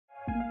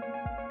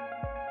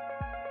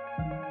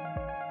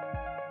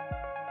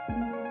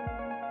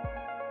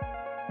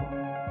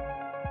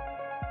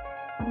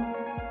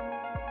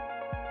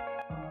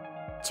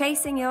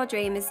Chasing your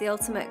dream is the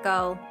ultimate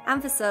goal,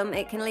 and for some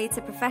it can lead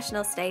to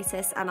professional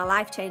status and a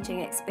life-changing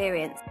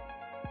experience.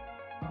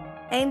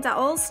 Aimed at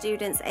all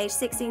students aged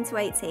 16 to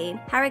 18,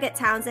 Harrogate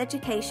Town's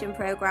education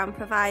programme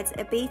provides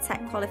a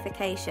BTEC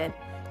qualification,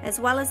 as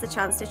well as the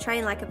chance to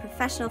train like a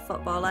professional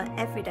footballer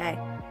every day.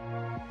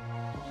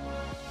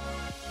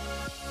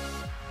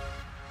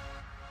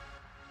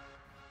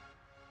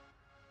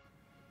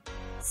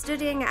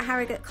 Studying at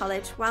Harrogate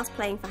College whilst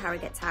playing for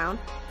Harrogate Town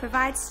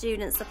provides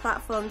students the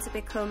platform to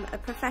become a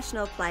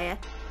professional player,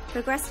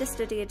 progress to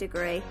study a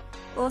degree,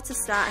 or to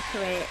start a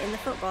career in the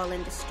football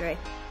industry.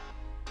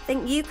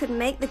 Think you could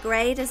make the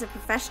grade as a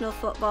professional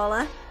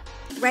footballer?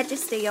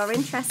 Register your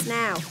interest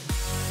now.